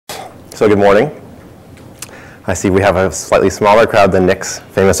So good morning. I see we have a slightly smaller crowd than Nick's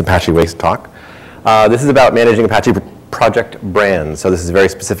famous Apache Waste talk. This is about managing Apache project brands. So this is very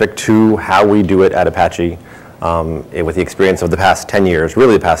specific to how we do it at Apache with the experience of the past 10 years,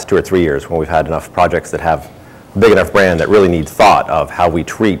 really the past 2 or 3 years when we've had enough projects that have a big enough brand that really need thought of how we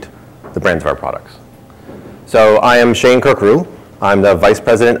treat the brands of our products. So I am Shane Curcuru. I'm the Vice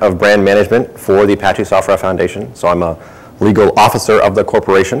President of Brand Management for the Apache Software Foundation. So I'm a legal officer of the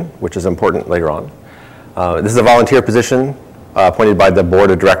corporation, which is important later on. This is a volunteer position appointed by the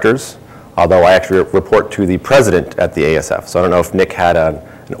board of directors, although I actually report to the president at the ASF. So I don't know if Nick had an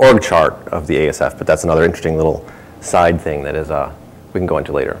org chart of the ASF, but that's another interesting little side thing that is we can go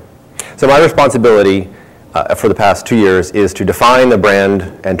into later. So my responsibility for the past 2 years is to define the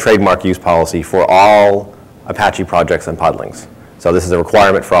brand and trademark use policy for all Apache projects and podlings. So this is a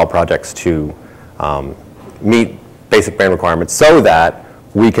requirement for all projects to meet basic brand requirements so that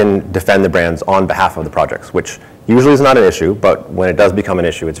we can defend the brands on behalf of the projects, which usually is not an issue, but when it does become an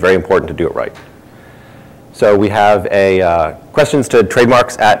issue, it's very important to do it right. So we have a questions to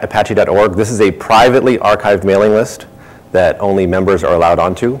trademarks@apache.org. This is a privately archived mailing list that only members are allowed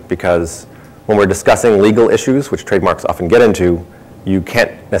onto, because when we're discussing legal issues, which trademarks often get into, you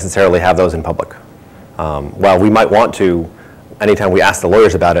can't necessarily have those in public. While we might want to, anytime we ask the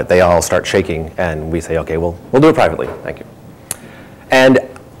lawyers about it, they all start shaking, and we say, okay, we'll do it privately, thank you. And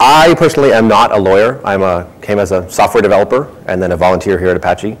I personally am not a lawyer. Came as a software developer and then a volunteer here at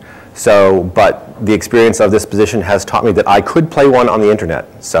Apache. But the experience of this position has taught me that I could play one on the internet.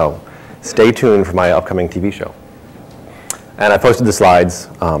 So stay tuned for my upcoming TV show. And I posted the slides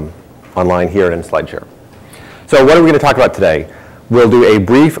online here in SlideShare. So what are we going to talk about today? We'll do a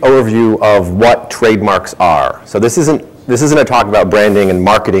brief overview of what trademarks are. So this isn't a talk about branding and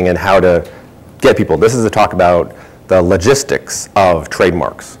marketing and how to get people. This is a talk about the logistics of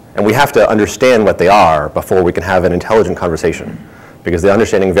trademarks. And we have to understand what they are before we can have an intelligent conversation, because the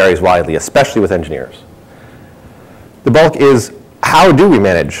understanding varies widely, especially with engineers. The bulk is, how do we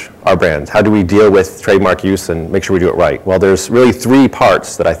manage our brands? How do we deal with trademark use and make sure we do it right? Well, there's really 3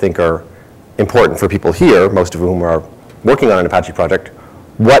 parts that I think are important for people here, most of whom are working on an Apache project,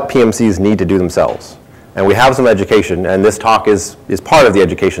 what PMCs need to do themselves. And we have some education, and this talk is part of the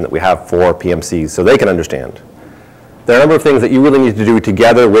education that we have for PMCs so they can understand. There are a number of things that you really need to do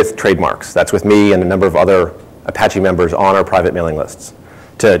together with trademarks. That's with me and a number of other Apache members on our private mailing lists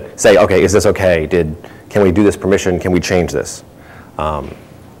to say, okay, is this okay? Can we do this permission? Can we change this? And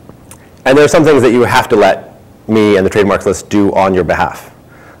there are some things that you have to let me and the trademarks list do on your behalf.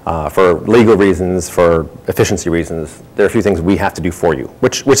 For legal reasons, for efficiency reasons, there are a few things we have to do for you,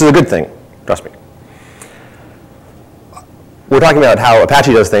 which is a good thing, trust me. We're talking about how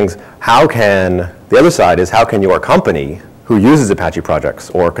Apache does things. The other side is, how can your company who uses Apache projects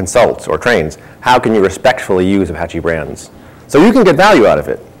or consults or trains, how can you respectfully use Apache brands? So you can get value out of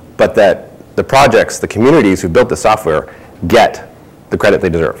it, but that the projects, the communities who built the software get the credit they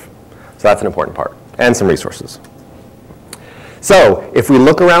deserve. So that's an important part, and some resources. So if we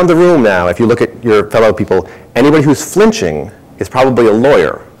look around the room now, if you look at your fellow people, anybody who's flinching is probably a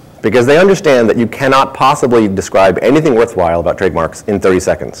lawyer, because they understand that you cannot possibly describe anything worthwhile about trademarks in 30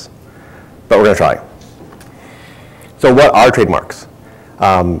 seconds. But we're going to try. So what are trademarks?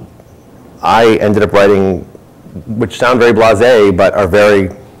 I ended up writing, which sound very blasé, but are very,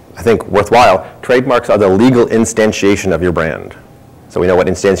 I think, worthwhile. Trademarks are the legal instantiation of your brand. So we know what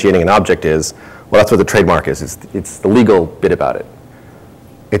instantiating an object is. Well, that's what the trademark is. It's the legal bit about it.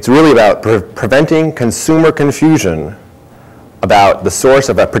 It's really about preventing consumer confusion about the source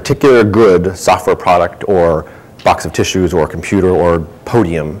of a particular good, software product or box of tissues or computer or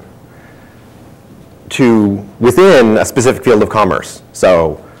podium, to within a specific field of commerce.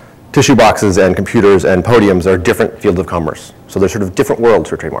 So tissue boxes and computers and podiums are different fields of commerce. So they're sort of different worlds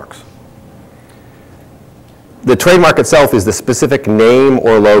for trademarks. The trademark itself is the specific name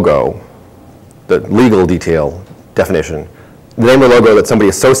or logo, the legal detail definition, the name or logo that somebody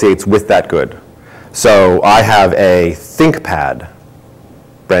associates with that good. So I have a ThinkPad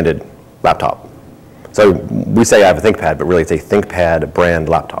branded laptop. So we say I have a ThinkPad, but really it's a ThinkPad brand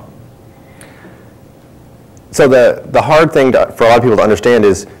laptop. So the hard thing for a lot of people to understand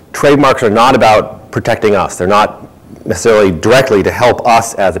is trademarks are not about protecting us. They're not necessarily directly to help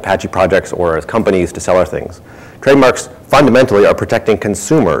us as Apache projects or as companies to sell our things. Trademarks fundamentally are protecting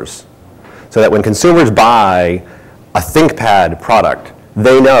consumers, so that when consumers buy a ThinkPad product,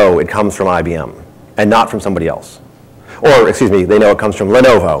 they know it comes from IBM and not from somebody else. Or, excuse me, they know it comes from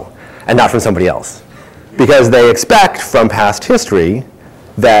Lenovo and not from somebody else. Because they expect from past history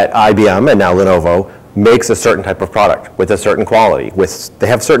that IBM and now Lenovo makes a certain type of product with a certain quality. They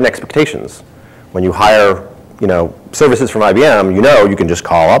have certain expectations. When you hire services from IBM, you can just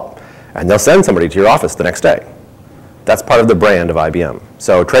call up and they'll send somebody to your office the next day. That's part of the brand of IBM.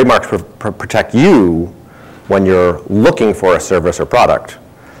 So trademarks protect you when you're looking for a service or product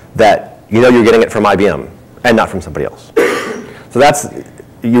that you're getting it from IBM and not from somebody else. So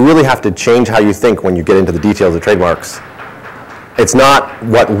you really have to change how you think when you get into the details of trademarks. It's not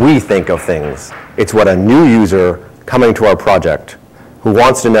what we think of things. It's what a new user coming to our project who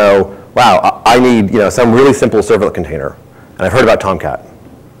wants to know, wow, I need some really simple servlet container, and I've heard about Tomcat.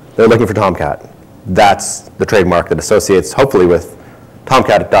 They're looking for Tomcat. That's the trademark that associates hopefully with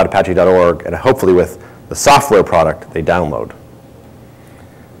tomcat.apache.org and hopefully with the software product they download.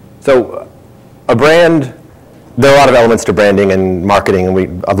 So a brand, there are a lot of elements to branding and marketing,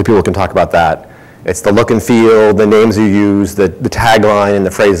 and other people can talk about that. It's the look and feel, the names you use, the tagline and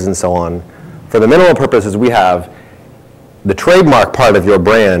the phrases and so on. For the minimal purposes we have, the trademark part of your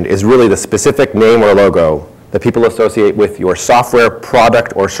brand is really the specific name or logo that people associate with your software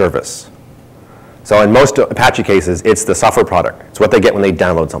product or service. So in most Apache cases, it's the software product. It's what they get when they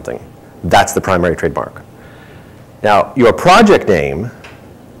download something. That's the primary trademark. Now, your project name,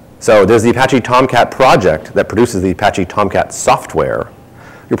 so there's the Apache Tomcat project that produces the Apache Tomcat software.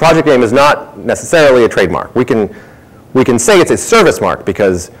 Your project name is not necessarily a trademark. We can say it's a service mark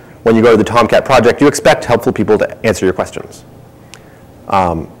because when you go to the Tomcat project, you expect helpful people to answer your questions.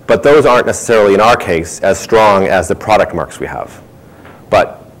 But those aren't necessarily, in our case, as strong as the product marks we have.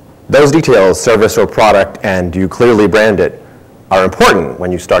 But those details, service or product, and do you clearly brand it, are important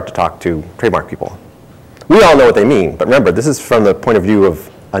when you start to talk to trademark people. We all know what they mean, but remember, this is from the point of view of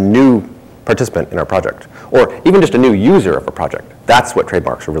a new participant in our project, or even just a new user of a project. That's what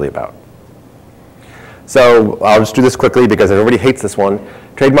trademarks are really about. So I'll just do this quickly because everybody hates this one.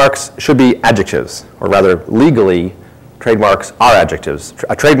 Trademarks should be adjectives, or rather legally, trademarks are adjectives.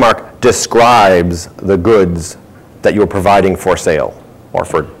 A trademark describes the goods that you're providing for sale, or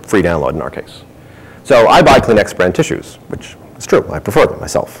for free download in our case. So I buy Kleenex brand tissues, which is true. I prefer them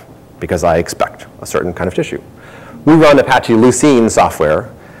myself because I expect a certain kind of tissue. We run Apache Lucene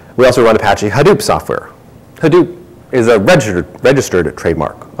software. We also run Apache Hadoop software. Hadoop is a registered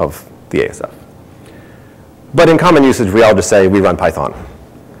trademark of the ASF. But in common usage, we all just say we run Python.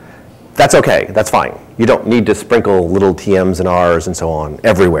 That's OK. That's fine. You don't need to sprinkle little TMs and Rs and so on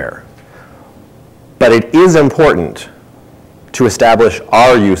everywhere. But it is important to establish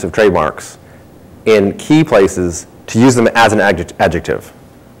our use of trademarks in key places to use them as an adjective.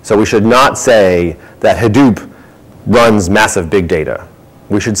 So we should not say that Hadoop runs massive big data.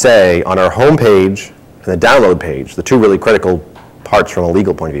 We should say on our home page and the download page, the two really critical parts from a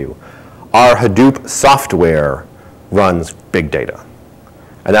legal point of view, our Hadoop software runs big data.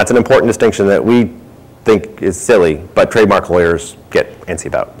 And that's an important distinction that we think is silly, but trademark lawyers get antsy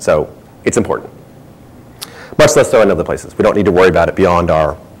about. So it's important. Much less so in other places. We don't need to worry about it beyond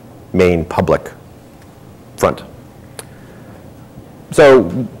our main public front. So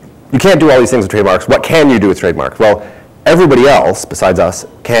you can't do all these things with trademarks. What can you do with trademarks? Well, everybody else besides us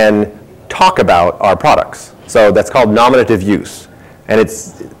can talk about our products. So that's called nominative use. And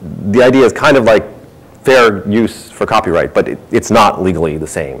the idea is kind of like fair use for copyright, but it's not legally the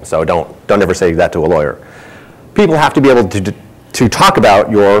same. So don't ever say that to a lawyer. People have to be able to talk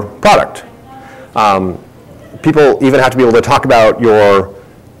about your product. People even have to be able to talk about your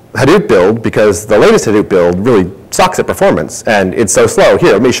Hadoop build because the latest Hadoop build really sucks at performance and it's so slow.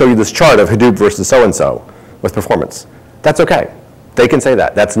 Here, let me show you this chart of Hadoop versus so-and-so with performance. That's OK. They can say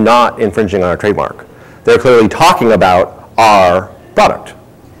that. That's not infringing on our trademark. They're clearly talking about our product,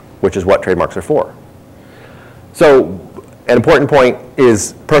 which is what trademarks are for. So an important point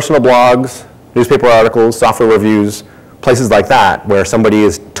is personal blogs, newspaper articles, software reviews, places like that where somebody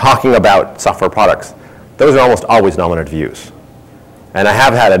is talking about software products. Those are almost always nominative use. And I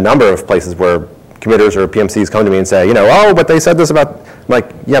have had a number of places where committers or PMCs come to me and say, oh, but they said this about, I'm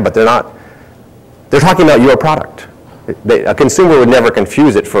like, yeah, but they're not. They're talking about your product. A consumer would never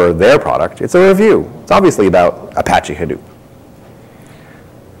confuse it for their product. It's a review. It's obviously about Apache Hadoop.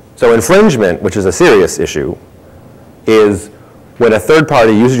 So infringement, which is a serious issue, is when a third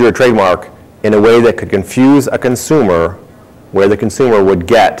party uses your trademark in a way that could confuse a consumer where the consumer would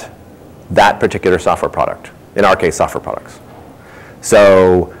get that particular software product, in our case, software products.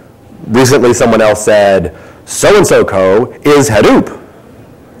 So recently someone else said, so-and-so co is Hadoop.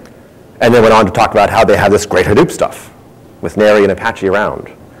 And then went on to talk about how they have this great Hadoop stuff with Nary and Apache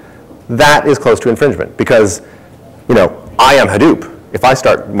around. That is close to infringement because, I am Hadoop. If I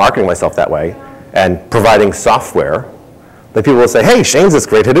start marketing myself that way and providing software, then people will say, hey, Shane's this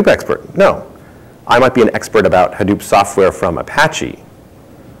great Hadoop expert. No, I might be an expert about Hadoop software from Apache,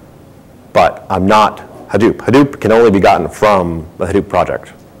 but I'm not Hadoop. Hadoop can only be gotten from the Hadoop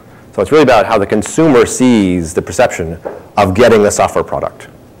project. So it's really about how the consumer sees the perception of getting the software product.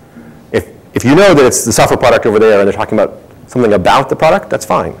 If you know that it's the software product over there and they're talking about something about the product, that's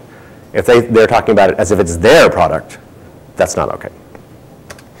fine. If they're talking about it as if it's their product, that's not OK.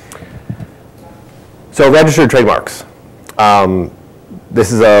 So registered trademarks.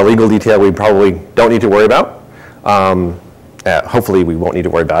 This is a legal detail we probably don't need to worry about. Hopefully we won't need to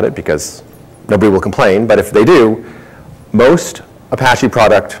worry about it because nobody will complain. But if they do, most Apache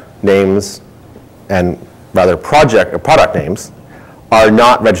product names and rather project or product names are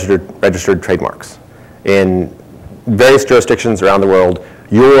not registered trademarks. In various jurisdictions around the world,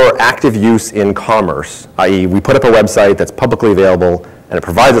 your active use in commerce, i.e. we put up a website that's publicly available and it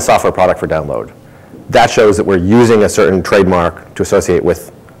provides a software product for download, that shows that we're using a certain trademark to associate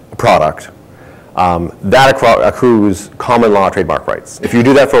with a product. That accrues common law trademark rights. If you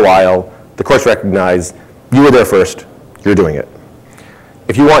do that for a while, the courts recognize you were there first, you're doing it.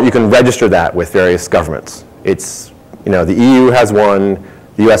 If you want, you can register that with various governments. It's, the EU has one,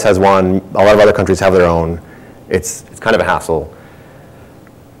 the US has one, a lot of other countries have their own. It's kind of a hassle.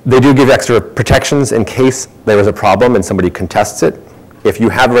 They do give extra protections in case there is a problem and somebody contests it. If you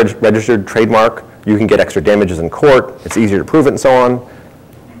have a registered trademark, you can get extra damages in court. It's easier to prove it and so on.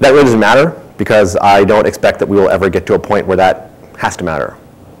 That really doesn't matter because I don't expect that we will ever get to a point where that has to matter.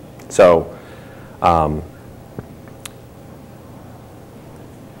 So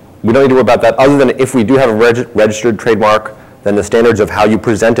we don't need to worry about that other than if we do have a registered trademark, then the standards of how you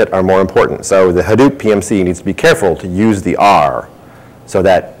present it are more important. So the Hadoop PMC needs to be careful to use the R so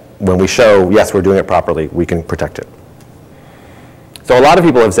that when we show, yes, we're doing it properly, we can protect it. So a lot of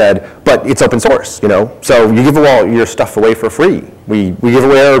people have said, but it's open source, so you give all your stuff away for free. We give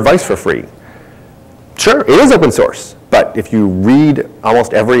away our advice for free. Sure, it is open source, but if you read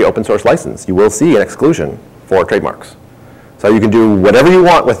almost every open source license, you will see an exclusion for trademarks. So you can do whatever you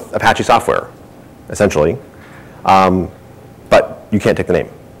want with Apache software, essentially, but you can't take the name.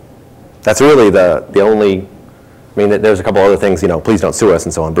 That's really the only, there's a couple other things, please don't sue us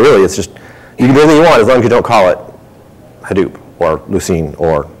and so on, but really it's just, you can do anything you want as long as you don't call it Hadoop or Lucene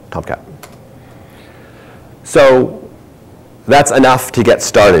or Tomcat. So that's enough to get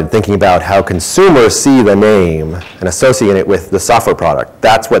started thinking about how consumers see the name and associate it with the software product.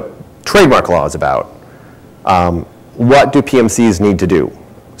 That's what trademark law is about. What do PMCs need to do?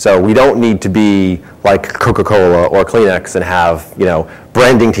 So we don't need to be like Coca-Cola or Kleenex and have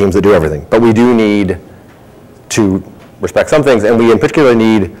branding teams that do everything. But we do need to respect some things. And we in particular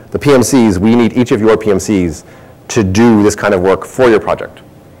need the PMCs. We need each of your PMCs to do this kind of work for your project.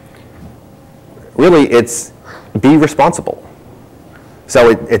 Really, it's be responsible. So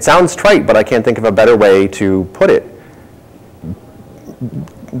it sounds trite, but I can't think of a better way to put it.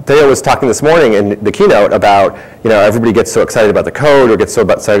 Theo was talking this morning in the keynote about, everybody gets so excited about the code or gets so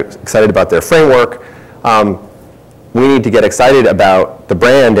excited about their framework. We need to get excited about the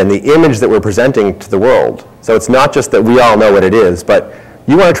brand and the image that we're presenting to the world. So it's not just that we all know what it is, but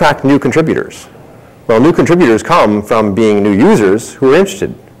you want to attract new contributors. Well, new contributors come from being new users who are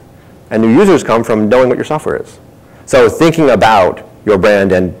interested. And new users come from knowing what your software is. So thinking about your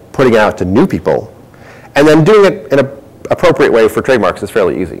brand and putting it out to new people, and then doing it in an appropriate way for trademarks is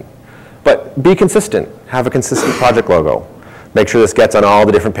fairly easy. But be consistent. Have a consistent project logo. Make sure this gets on all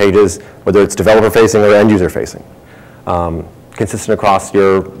the different pages, whether it's developer-facing or end-user-facing. Consistent across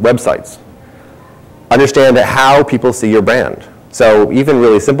your websites. Understand how people see your brand. So even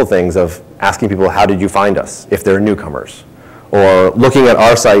really simple things of asking people, how did you find us, if they're newcomers? Or looking at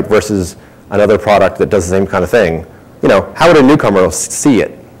our site versus another product that does the same kind of thing. How would a newcomer see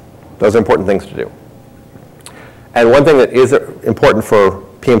it? Those are important things to do. And one thing that is important for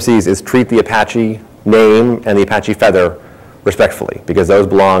PMCs is treat the Apache name and the Apache feather respectfully, because those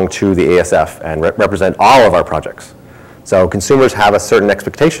belong to the ASF and represent all of our projects. So consumers have a certain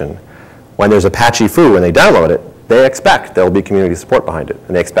expectation. When there's Apache foo and they download it, they expect there will be community support behind it,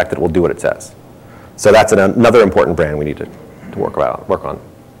 and they expect that it will do what it says. So that's another important brand we need to work on.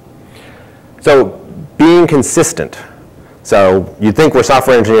 So being consistent. So you'd think we're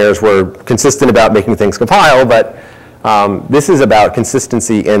software engineers, we're consistent about making things compile, but this is about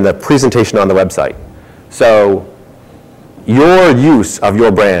consistency in the presentation on the website. So your use of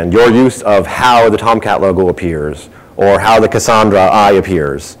your brand, your use of how the Tomcat logo appears, or how the Cassandra eye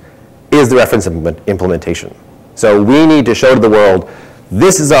appears, is the reference implementation. So we need to show to the world,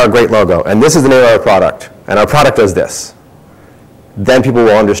 this is our great logo, and this is the name of our product, and our product does this. Then people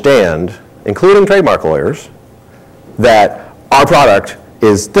will understand, including trademark lawyers, that our product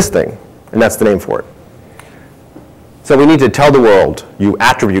is this thing, and that's the name for it. So we need to tell the world, you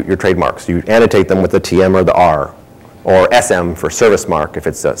attribute your trademarks. You annotate them with the TM or the R, or SM for service mark if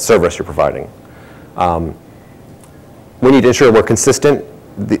it's a service you're providing. We need to ensure we're consistent,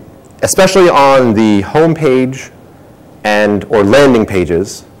 especially on the home page or landing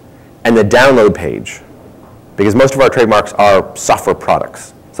pages and the download page, because most of our trademarks are software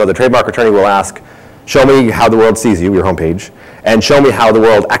products. So the trademark attorney will ask, show me how the world sees you, your homepage, and show me how the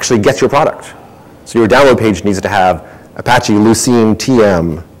world actually gets your product. So your download page needs to have Apache Lucene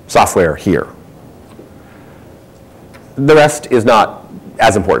TM software here. The rest is not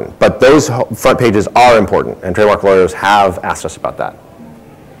as important, but those front pages are important, and trademark lawyers have asked us about that.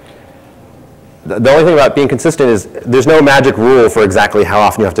 The only thing about being consistent is there's no magic rule for exactly how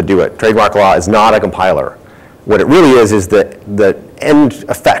often you have to do it. Trademark law is not a compiler. What it really is the end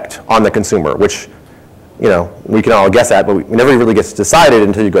effect on the consumer, which we can all guess at, but it never really gets decided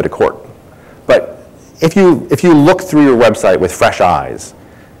until you go to court. But if you look through your website with fresh eyes,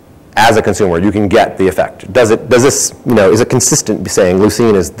 as a consumer, you can get the effect. Is it consistent saying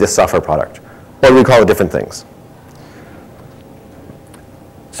Lucene is this software product? Or do we call it different things?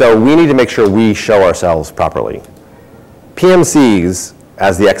 So we need to make sure we show ourselves properly. PMCs,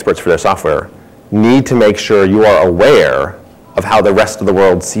 as the experts for their software, need to make sure you are aware of how the rest of the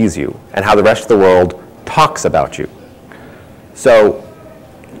world sees you and how the rest of the world talks about you. So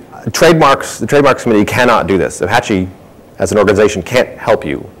the Trademarks Committee cannot do this. Apache, as an organization, can't help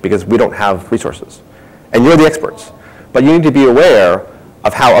you because we don't have resources. And you're the experts. But you need to be aware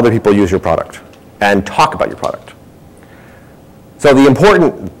of how other people use your product and talk about your product. So the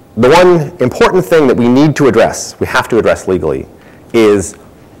one important thing that we need to address, we have to address legally, is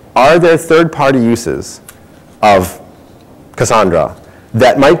are there third-party uses of Cassandra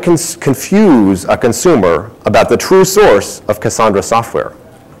that might confuse a consumer about the true source of Cassandra software?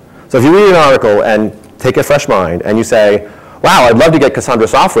 So if you read an article and take a fresh mind and you say, wow, I'd love to get Cassandra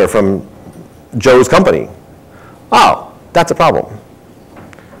software from Joe's company. Oh, that's a problem.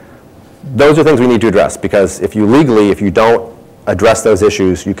 Those are things we need to address, because if you don't address those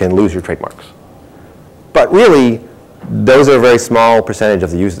issues, you can lose your trademarks. But really, those are a very small percentage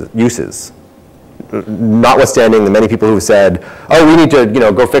of the uses. Notwithstanding the many people who said, oh, we need to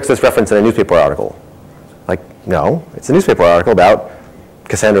go fix this reference in a newspaper article. Like, no, it's a newspaper article about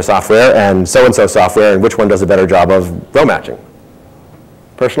Cassandra software and so-and-so software and which one does a better job of row matching.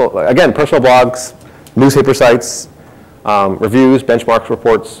 Personal blogs, newspaper sites, reviews, benchmarks,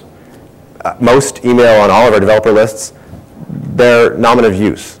 reports, most email on all of our developer lists, they're nominative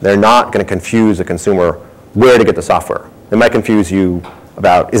use. They're not going to confuse a consumer where to get the software. They might confuse you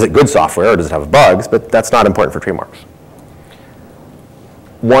about, is it good software or does it have bugs, but that's not important for trademarks.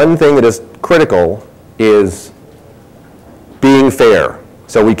 One thing that is critical is being fair.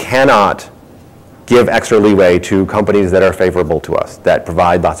 So we cannot give extra leeway to companies that are favorable to us, that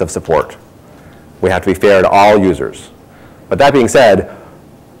provide lots of support. We have to be fair to all users. But that being said,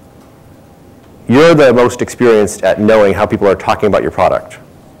 you're the most experienced at knowing how people are talking about your product.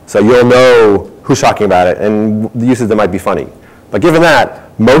 So you'll know who's talking about it and the uses that might be funny. But given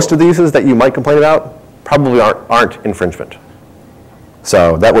that, most of the uses that you might complain about probably aren't infringement.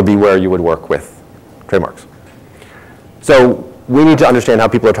 So that would be where you would work with trademarks. So we need to understand how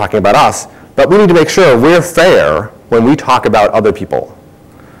people are talking about us, but we need to make sure we're fair when we talk about other people.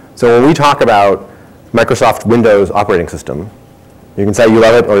 So when we talk about Microsoft Windows operating system, you can say you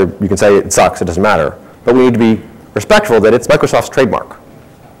love it or you can say it sucks, it doesn't matter. But we need to be respectful that it's Microsoft's trademark.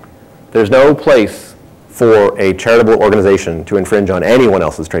 There's no place for a charitable organization to infringe on anyone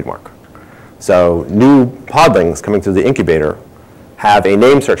else's trademark. So new podlings coming through the incubator have a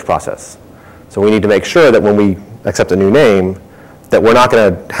name search process. So we need to make sure that when we accept a new name, that we're not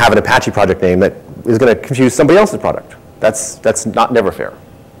going to have an Apache project name that is going to confuse somebody else's product. That's never fair.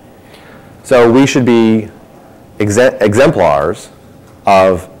 So we should be exemplars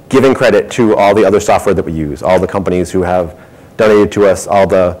of giving credit to all the other software that we use, all the companies who have donated to us, all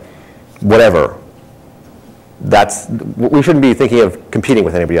the whatever. We shouldn't be thinking of competing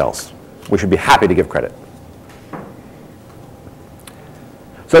with anybody else. We should be happy to give credit.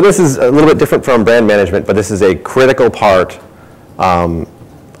 So this is a little bit different from brand management, but this is a critical part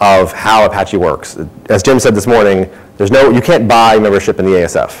of how Apache works. As Jim said this morning, you can't buy membership in the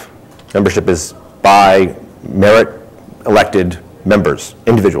ASF. Membership is by merit elected members,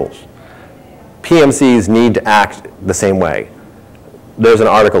 individuals. PMCs need to act the same way. There's an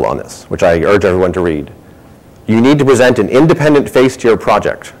article on this, which I urge everyone to read. You need to present an independent face to your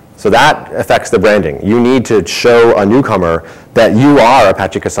project. So that affects the branding. You need to show a newcomer that you are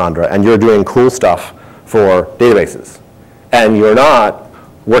Apache Cassandra and you're doing cool stuff for databases. And you're not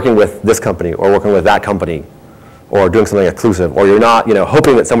working with this company or working with that company or doing something exclusive, or you're not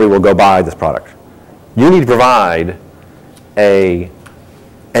hoping that somebody will go buy this product. You need to provide an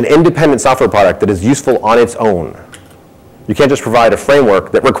independent software product that is useful on its own. You can't just provide a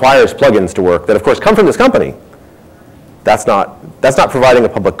framework that requires plugins to work that, of course, come from this company. That's not providing a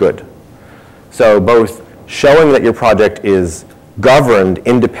public good. So both showing that your project is governed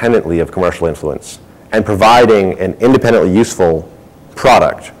independently of commercial influence and providing an independently useful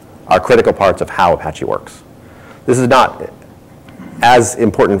product are critical parts of how Apache works. This is not as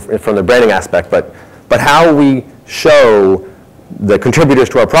important from the branding aspect, but how we show the contributors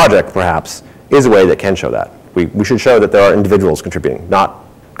to our project, perhaps, is a way that can show that. We should show that there are individuals contributing, not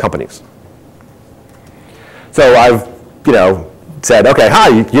companies. So I've said, okay, hi,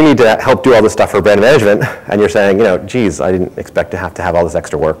 you need to help do all this stuff for brand management, and you're saying, geez, I didn't expect to have all this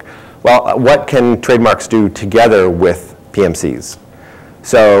extra work. Well, what can trademarks do together with PMCs?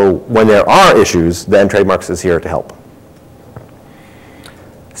 So when there are issues, then trademarks is here to help.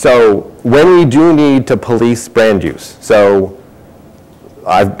 So when we do need to police brand use, so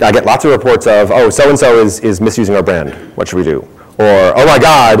I get lots of reports of, oh, so-and-so is misusing our brand. What should we do? Or, oh my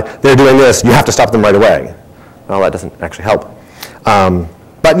God, they're doing this. You have to stop them right away. Well, that doesn't actually help.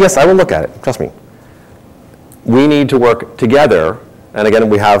 But yes, I will look at it. Trust me. We need to work together. And again,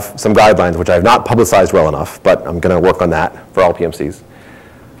 we have some guidelines, which I have not publicized well enough, but I'm going to work on that for all PMCs.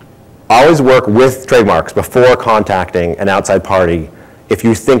 Always work with trademarks before contacting an outside party if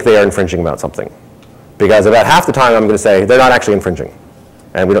you think they are infringing about something. Because about half the time I'm going to say they're not actually infringing,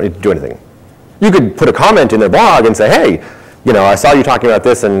 and we don't need to do anything. You could put a comment in their blog and say, hey, I saw you talking about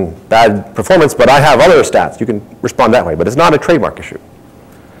this and bad performance, but I have other stats. You can respond that way, but it's not a trademark issue.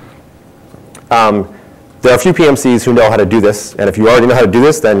 There are a few PMCs who know how to do this, and if you already know how to do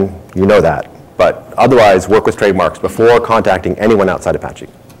this, then you know that. But otherwise, work with trademarks before contacting anyone outside Apache.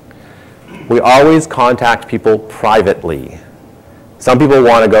 We always contact people privately. Some people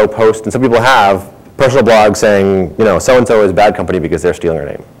want to go post, and some people have personal blogs saying, so-and-so is a bad company because they're stealing our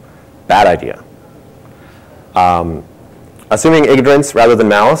name. Bad idea. Assuming ignorance rather than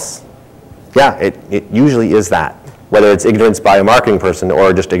malice, yeah, it usually is that, whether it's ignorance by a marketing person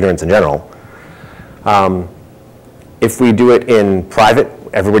or just ignorance in general. If we do it in private,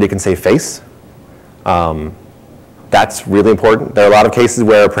 everybody can save face. That's really important. There are a lot of cases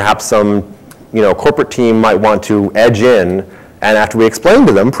where perhaps some corporate team might want to edge in, and after we explain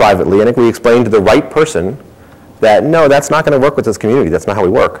to them privately, and if we explain to the right person that, no, that's not going to work with this community, that's not how we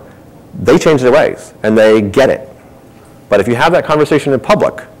work, they change their ways, and they get it. But if you have that conversation in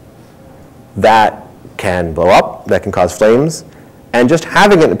public, that can blow up, that can cause flames, and just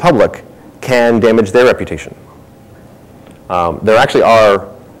having it in public can damage their reputation. There actually are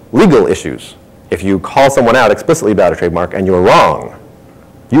legal issues. If you call someone out explicitly about a trademark and you're wrong,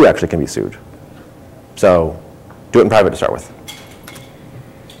 you actually can be sued. So do it in private to start with.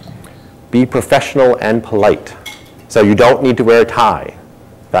 Be professional and polite. So you don't need to wear a tie.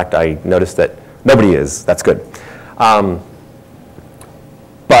 In fact, I noticed that nobody is. That's good. But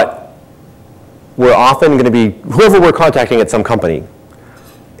we're often going to be, whoever we're contacting at some company,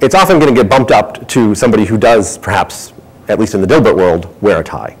 it's often going to get bumped up to somebody who does, perhaps, at least in the Dilbert world, wear a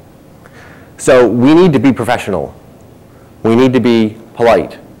tie. So we need to be professional. We need to be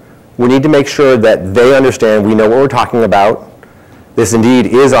polite. We need to make sure that they understand we know what we're talking about. This indeed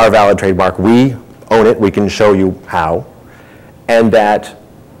is our valid trademark. We own it. We can show you how. And that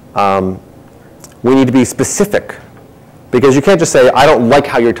we need to be specific. Because you can't just say, I don't like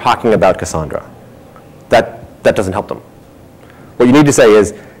how you're talking about Cassandra. That doesn't help them. What you need to say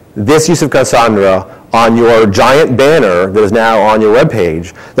is, this use of Cassandra on your giant banner that is now on your web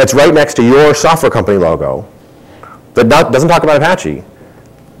page, that's right next to your software company logo, that doesn't talk about Apache,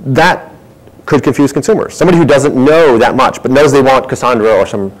 that could confuse consumers. Somebody who doesn't know that much, but knows they want Cassandra or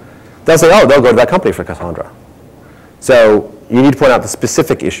they'll say, oh, they'll go to that company for Cassandra. So you need to point out the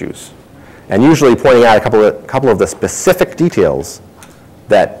specific issues. And usually pointing out a couple of the specific details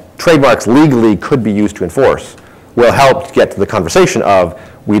that trademarks legally could be used to enforce will help to get to the conversation of,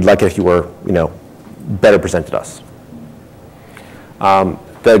 we'd like it if you were, better presented us.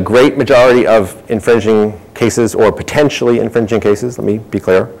 The great majority of infringing cases or potentially infringing cases, let me be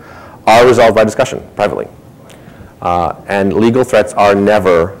clear, are resolved by discussion privately. And legal threats are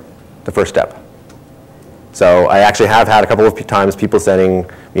never the first step. So I actually have had a couple of times people sending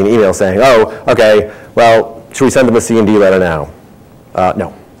me an email saying, oh, okay, well, should we send them a C&D letter now?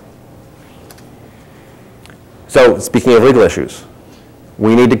 No. So speaking of legal issues,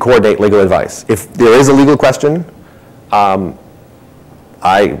 we need to coordinate legal advice. If there is a legal question, I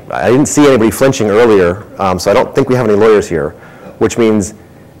didn't see anybody flinching earlier, so I don't think we have any lawyers here, which means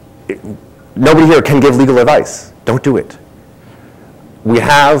nobody here can give legal advice. Don't do it. We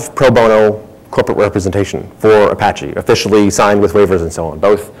have pro bono corporate representation for Apache, officially signed with waivers and so on.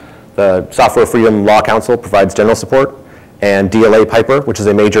 Both the Software Freedom Law Council provides general support, and DLA Piper, which is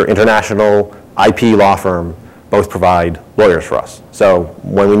a major international IP law firm, both provide lawyers for us. So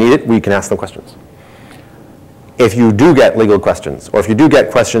when we need it, we can ask them questions. If you do get legal questions, or if you do get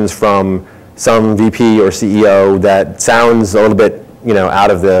questions from some VP or CEO that sounds a little bit,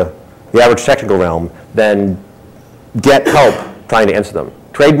 out of the average technical realm, then get help trying to answer them.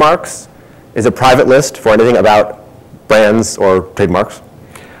 Trademarks is a private list for anything about brands or trademarks.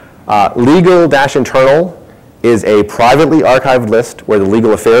 Legal-internal is a privately archived list where the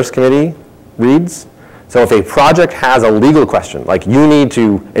Legal Affairs Committee reads. So if a project has a legal question, like you need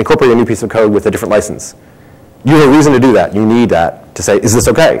to incorporate a new piece of code with a different license, you have a reason to do that. You need that to say, is this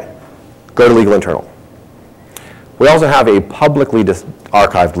okay? Go to Legal Internal. We also have a publicly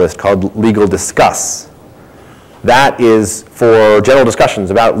archived list called Legal Discuss. That is for general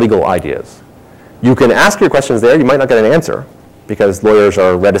discussions about legal ideas. You can ask your questions there. You might not get an answer because lawyers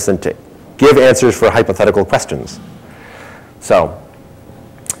are reticent to give answers for hypothetical questions. So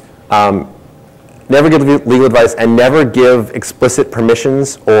never give legal advice, and never give explicit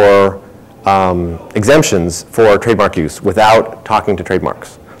permissions or exemptions for trademark use without talking to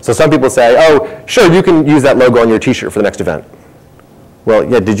trademarks. So some people say, oh, sure, you can use that logo on your t-shirt for the next event. Well,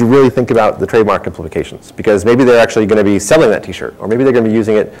 yeah, did you really think about the trademark implications? Because maybe they're actually going to be selling that t-shirt, or maybe they're going to be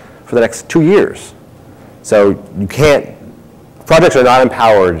using it for the next 2 years. So you can't, projects are not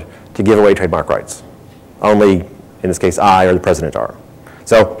empowered to give away trademark rights. Only, in this case, I or the president are.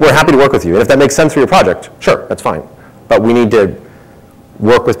 So we're happy to work with you. And if that makes sense for your project, sure, that's fine. But we need to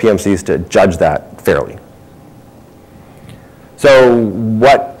work with PMCs to judge that fairly. So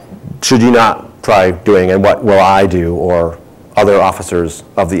what should you not try doing, and what will I do or other officers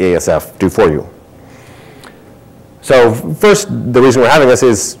of the ASF do for you? So first, the reason we're having this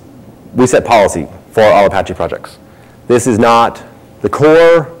is we set policy for all Apache projects. This is not, the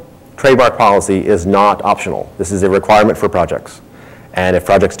core trademark policy is not optional. This is a requirement for projects. And if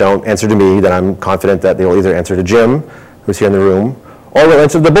projects don't answer to me, then I'm confident that they will either answer to Jim, who's here in the room, or they'll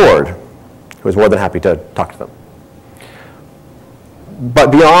answer to the board, who is more than happy to talk to them.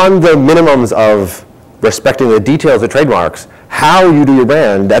 But beyond the minimums of respecting the details of trademarks, how you do your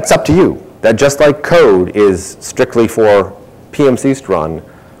brand, that's up to you. That just like code is strictly for PMCs to run,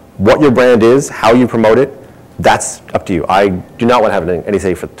 what your brand is, how you promote it, that's up to you. I do not want to have any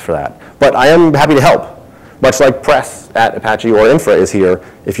say for that. But I am happy to help. Much like press at Apache or Infra is here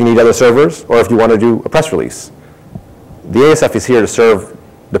if you need other servers or if you want to do a press release. The ASF is here to serve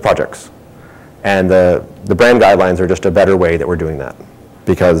the projects. And the brand guidelines are just a better way that we're doing that,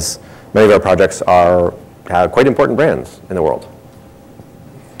 because many of our projects have quite important brands in the world.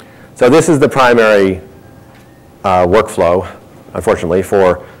 So this is the primary workflow, unfortunately,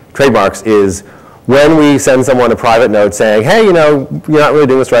 for trademarks is when we send someone a private note saying, hey, you're not really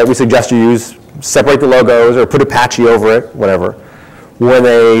doing this right, we suggest you separate the logos or put Apache over it, whatever. When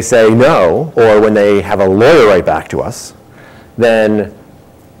they say no, or when they have a lawyer write back to us, then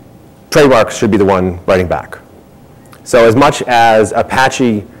trademarks should be the one writing back. So as much as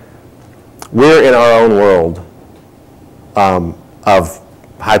Apache, we're in our own world of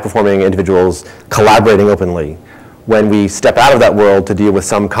high-performing individuals collaborating openly. When we step out of that world to deal with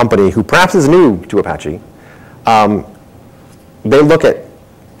some company who perhaps is new to Apache, they look at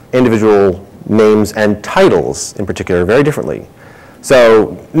individual names and titles in particular very differently.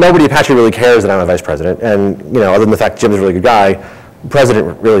 So nobody at Apache really cares that I'm a vice president, and other than the fact Jim's a really good guy,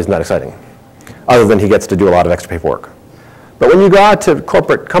 president really isn't that exciting, other than he gets to do a lot of extra paperwork. But when you go out to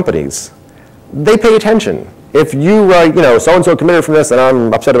corporate companies, they pay attention. If you write, so-and-so committed from this and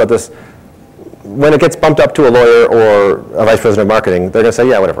I'm upset about this, when it gets bumped up to a lawyer or a vice president of marketing, they're going to say,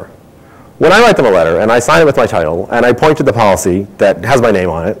 yeah, whatever. When I write them a letter and I sign it with my title and I point to the policy that has my name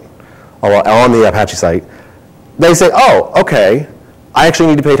on it, on the Apache site, they say, oh, okay, I actually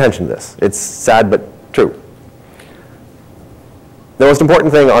need to pay attention to this. It's sad but true. The most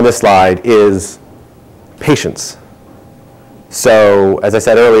important thing on this slide is patience. So, as I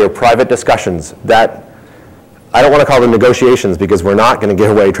said earlier, private discussions, that I don't want to call them negotiations because we're not going to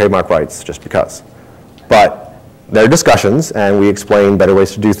give away trademark rights just because. But they're discussions, and we explain better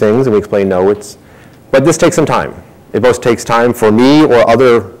ways to do things, and we explain but this takes some time. It both takes time for me or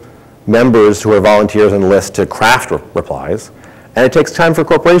other members who are volunteers on the list to craft replies, and it takes time for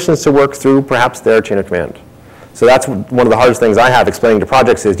corporations to work through perhaps their chain of command. So that's one of the hardest things I have explaining to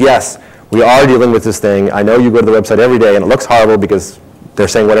projects is, yes, we are dealing with this thing. I know you go to the website every day and it looks horrible because they're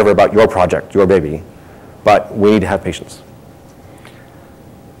saying whatever about your project, your baby, but we need to have patience.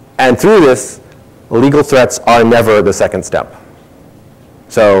 And through this, legal threats are never the second step.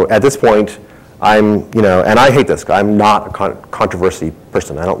 So at this point, and I hate this, I'm not a controversy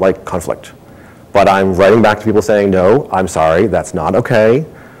person. I don't like conflict. But I'm writing back to people saying, no, I'm sorry, that's not okay.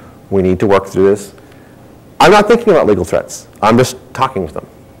 We need to work through this. I'm not thinking about legal threats. I'm just talking with them.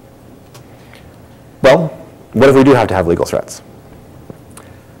 Well, what if we do have to have legal threats?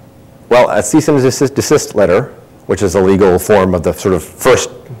 Well, a cease and desist letter, which is a legal form of the sort of first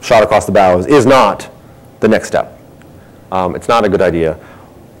shot across the bows, is not the next step. It's not a good idea.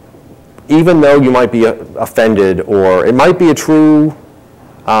 Even though you might be offended, or it might be a true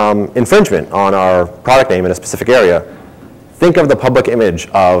infringement on our product name in a specific area, think of the public image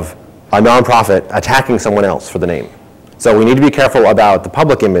of a nonprofit attacking someone else for the name. So we need to be careful about the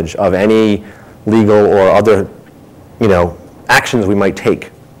public image of any legal or other actions we might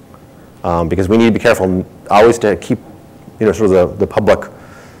take. Because we need to be careful always to keep sort of the public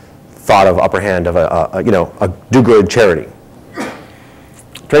thought of upper hand of a do-good charity.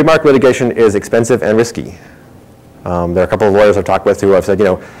 Trademark litigation is expensive and risky. There are a couple of lawyers I've talked with who have said,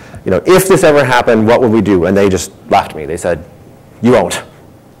 if this ever happened, what would we do? And they just laughed at me. They said, you won't.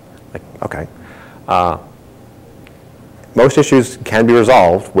 Like, okay. Most issues can be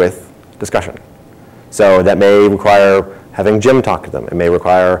resolved with discussion. So that may require having Jim talk to them. It may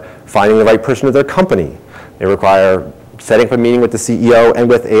require finding the right person at their company. It may require setting up a meeting with the CEO and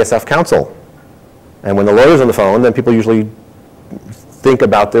with ASF counsel. And when the lawyer's on the phone, then people usually think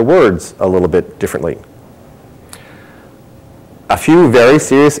about their words a little bit differently. A few very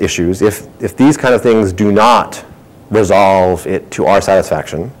serious issues, if these kind of things do not resolve it to our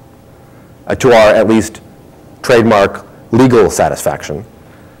satisfaction, to our at least trademark legal satisfaction,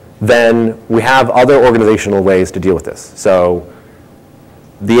 then we have other organizational ways to deal with this. So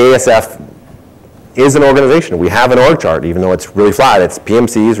the ASF is an organization. We have an org chart, even though it's really flat. It's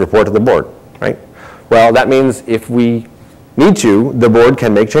PMCs report to the board, right? Well, that means if we need to, the board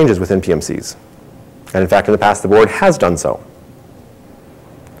can make changes within PMCs. And in fact, in the past, the board has done so.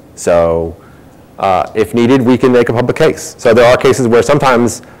 So if needed, we can make a public case. So there are cases where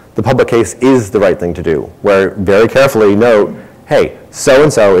sometimes the public case is the right thing to do, where very carefully note, hey,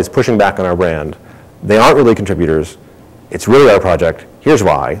 so-and-so is pushing back on our brand. They aren't really contributors. It's really our project. Here's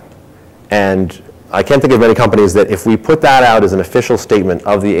why. And I can't think of many companies that if we put that out as an official statement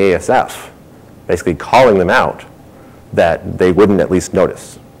of the ASF, basically calling them out, that they wouldn't at least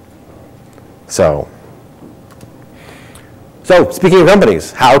notice. So speaking of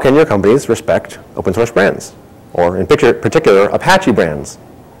companies, how can your companies respect open source brands? Or in particular, Apache brands.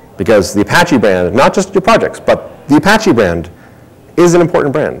 Because the Apache brand, not just your projects, but the Apache brand is an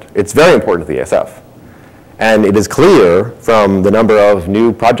important brand. It's very important to the ASF. And it is clear from the number of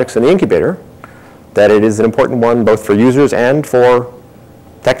new projects in the incubator that it is an important one both for users and for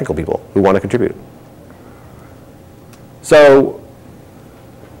technical people who want to contribute. So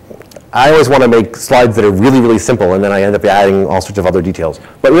I always want to make slides that are really, really simple, and then I end up adding all sorts of other details.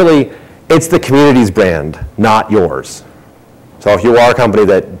 But really, it's the community's brand, not yours. So if you are a company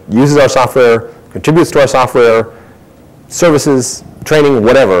that uses our software, contributes to our software, services, training,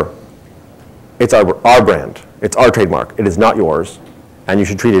 whatever, it's our brand. It's our trademark. It is not yours, and you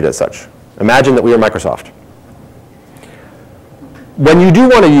should treat it as such. Imagine that we are Microsoft. When you do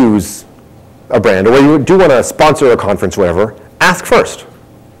want to use a brand, or when you do want to sponsor a conference or whatever, ask first.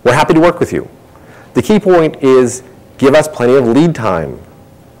 We're happy to work with you. The key point is give us plenty of lead time.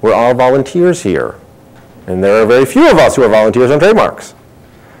 We're all volunteers here. And there are very few of us who are volunteers on trademarks.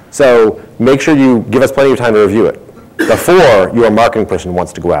 So make sure you give us plenty of time to review it before your marketing person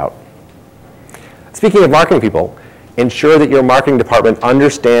wants to go out. Speaking of marketing people, ensure that your marketing department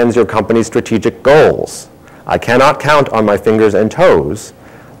understands your company's strategic goals. I cannot count on my fingers and toes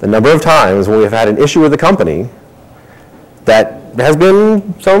the number of times when we've had an issue with the company that has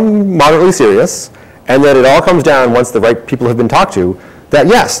been some moderately serious, and that it all comes down once the right people have been talked to, that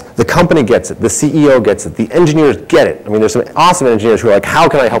yes, the company gets it, the CEO gets it, the engineers get it. I mean, there's some awesome engineers who are like, how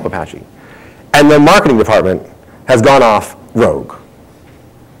can I help Apache? And the marketing department has gone off rogue.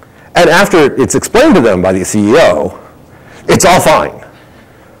 And after it's explained to them by the CEO, it's all fine.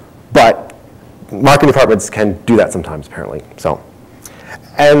 But marketing departments can do that sometimes, apparently. So,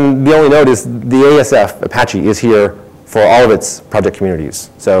 and the only note is the ASF, Apache, is here for all of its project communities.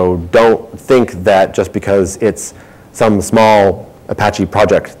 So don't think that just because it's some small Apache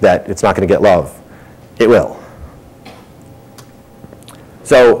project that it's not going to get love. It will.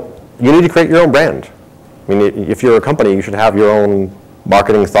 So you need to create your own brand. I mean, if you're a company, you should have your own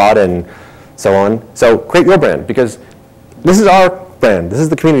marketing thought and so on. So create your brand, because this is our brand. This is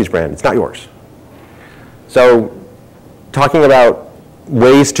the community's brand. It's not yours. So talking about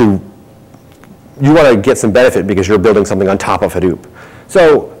ways to, you want to get some benefit because you're building something on top of Hadoop.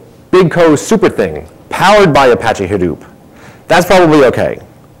 So BigCo's super thing, powered by Apache Hadoop, that's probably okay.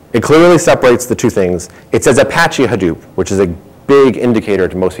 It clearly separates the two things. It says Apache Hadoop, which is a big indicator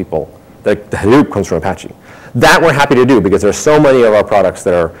to most people that the Hadoop comes from Apache. That we're happy to do because there's so many of our products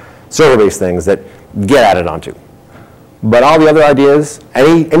that are server-based things that get added onto. But all the other ideas,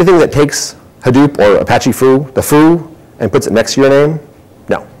 anything that takes Hadoop or Apache foo, the foo, and puts it next to your name,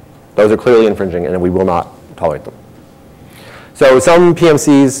 no. Those are clearly infringing, and we will not tolerate them. So some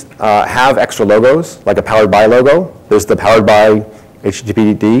PMCs have extra logos, like a powered by logo. There's the powered by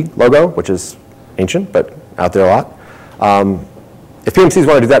HTTPD logo, which is ancient, but out there a lot. If PMCs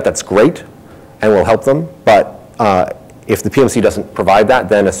want to do that, that's great, and we'll help them. But if the PMC doesn't provide that,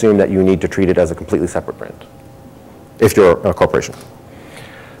 then assume that you need to treat it as a completely separate brand, if you're a corporation.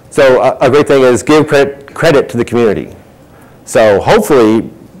 So a great thing is give credit to the community. So hopefully,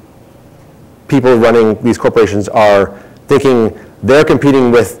 people running these corporations are thinking they're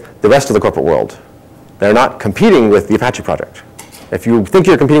competing with the rest of the corporate world. They're not competing with the Apache project. If you think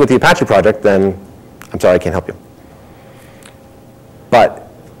you're competing with the Apache project, then I'm sorry, I can't help you. But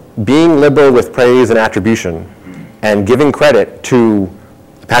being liberal with praise and attribution and giving credit to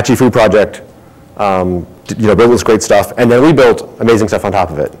Apache Foo project, build this great stuff, and then we built amazing stuff on top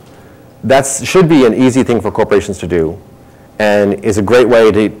of it. That should be an easy thing for corporations to do, and is a great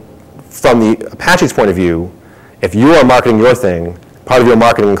way to, from the Apache's point of view, if you are marketing your thing, part of your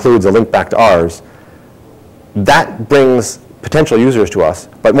marketing includes a link back to ours, that brings potential users to us,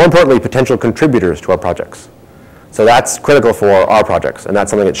 but more importantly, potential contributors to our projects. So that's critical for our projects, and that's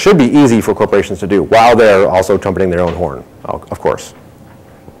something that should be easy for corporations to do, while they're also trumpeting their own horn, of course.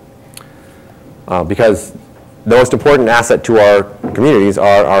 Because the most important asset to our communities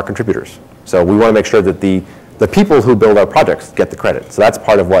are our contributors. So we want to make sure that the people who build our projects get the credit. So that's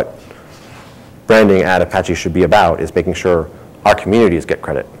part of what branding at Apache should be about, is making sure our communities get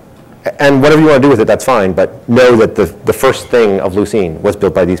credit. And whatever you want to do with it, that's fine, but know that the first thing of Lucene was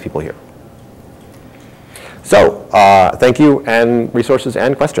built by these people here. So thank you, and resources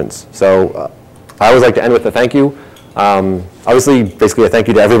and questions. So I always like to end with a thank you. Obviously, basically a thank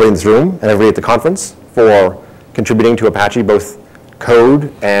you to everybody in this room and everybody at the conference for contributing to Apache, both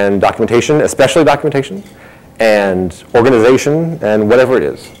code and documentation, especially documentation, and organization, and whatever it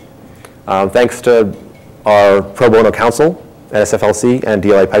is. Thanks to our pro bono counsel, NSFLC and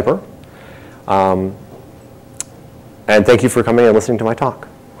DLA Piper. And thank you for coming and listening to my talk.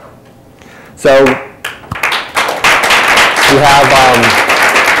 So we have,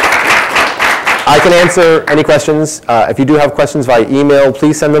 I can answer any questions. If you do have questions via email,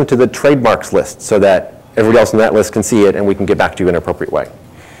 please send them to the trademarks list so that everybody else on that list can see it and we can get back to you in an appropriate way.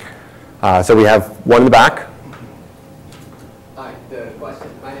 So we have one in the back. Hi, the question.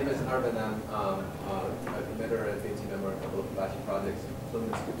 My name is Arvind. I'm a committer and a member of a couple of Apache projects,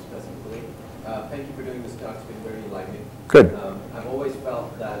 Fluminense specifically. Thank you for doing this talk. It's been very enlightening. Good. I've always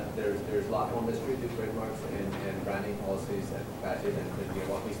felt that there's a lot more mystery to trademarks and branding policies at Apache than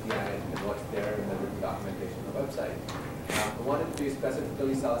what meets the eye and what's there in the written documentation on the website. I wanted to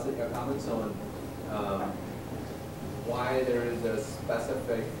specifically solicit your comments on why there is a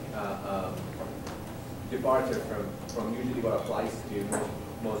specific departure from usually what applies to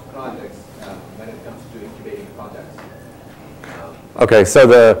most projects when it comes to incubating projects. Okay, so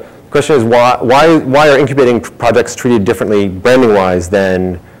the question is why are incubating projects treated differently branding-wise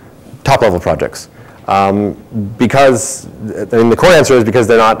than top-level projects? Because, the core answer is because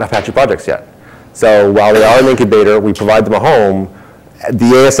they're not Apache projects yet. So while they are an incubator, we provide them a home, the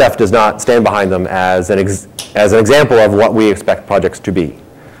ASF does not stand behind them as an example of what we expect projects to be.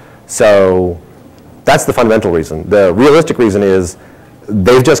 So that's the fundamental reason. The realistic reason is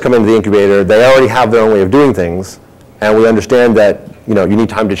they've just come into the incubator, they already have their own way of doing things, and we understand that you need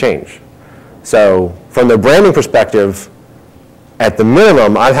time to change. So from the branding perspective, at the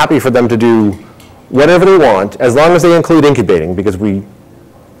minimum, I'm happy for them to do whatever they want, as long as they include incubating, because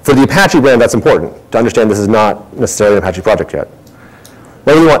for the Apache brand, that's important, to understand this is not necessarily an Apache project yet.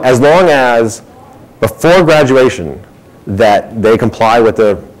 Whatever you want, as long as before graduation that they comply with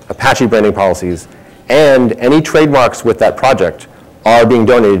the Apache branding policies and any trademarks with that project are being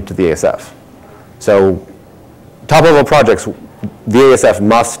donated to the ASF. So top-level projects, the ASF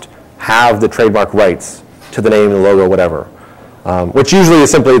must have the trademark rights to the name, the logo, whatever, which usually is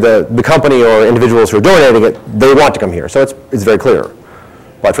simply the company or individuals who are donating it, they want to come here. So it's very clear.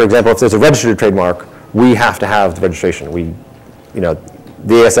 But for example, if there's a registered trademark, we have to have the registration.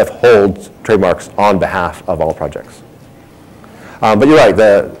 The ASF holds trademarks on behalf of all projects. But you're right,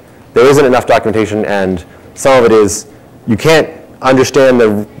 there isn't enough documentation, and some of it is you can't understand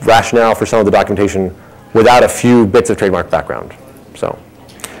the rationale for some of the documentation without a few bits of trademark background. So,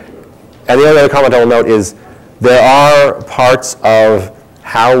 and the other comment I will note is there are parts of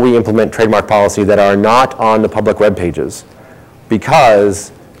how we implement trademark policy that are not on the public web pages,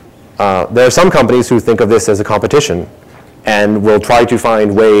 because there are some companies who think of this as a competition and will try to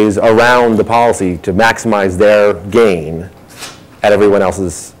find ways around the policy to maximize their gain at everyone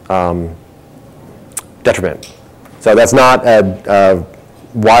else's detriment. So that's not a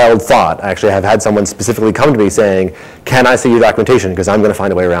wild thought. I actually have had someone specifically come to me saying, can I see your documentation, because I'm going to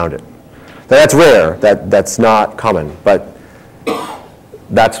find a way around it. Now, that's rare. That's not common. But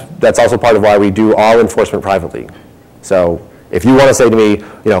that's also part of why we do all enforcement privately. So if you want to say to me,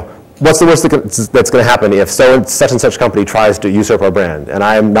 what's the worst that's going to happen if such and such company tries to usurp our brand? And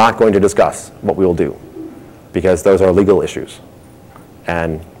I am not going to discuss what we will do, because those are legal issues.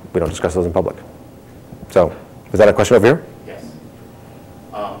 And we don't discuss those in public. So was that a question over here? Yes.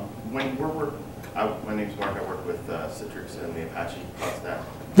 My name's Mark. I work with Citrix and the Apache Cloud Stack.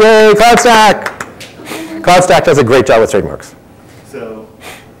 Yay, Cloud Stack! Cloud Stack does a great job with trademarks. So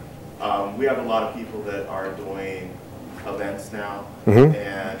we have a lot of people that are doing events now,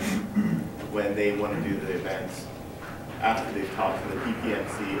 and when they want to do the events, after they've talked to the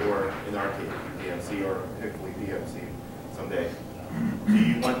PPMC, or in our case, PPMC, or hopefully PMC someday, do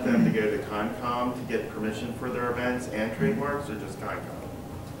you want them to go to CONCOM to get permission for their events and trademarks, or just CONCOM?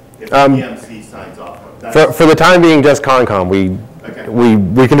 If PMC signs off on it. For the time being, just CONCOM.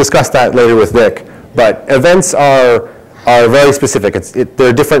 We can discuss that later with Nick. But events are very specific. There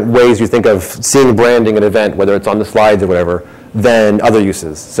are different ways you think of seeing branding at an event, whether it's on the slides or whatever, than other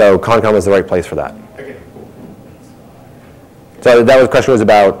uses. So CONCOM is the right place for that. Okay, cool. So the question was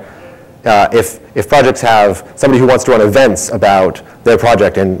about if projects have somebody who wants to run events about their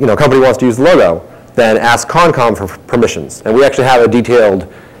project, and a company wants to use the logo, then ask CONCOM for permissions. And we actually have a detailed,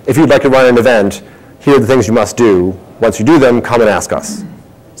 if you'd like to run an event, here are the things you must do. Once you do them, come and ask us.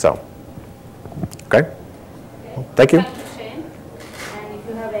 So, okay? Well, thank you. Thank you, Shane. And if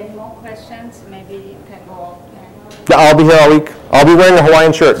you have any more questions, maybe you can go. Yeah, I'll be here all week. I'll be wearing a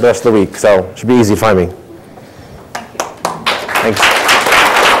Hawaiian shirt the rest of the week, so it should be easy to find me. Thank you. Thanks.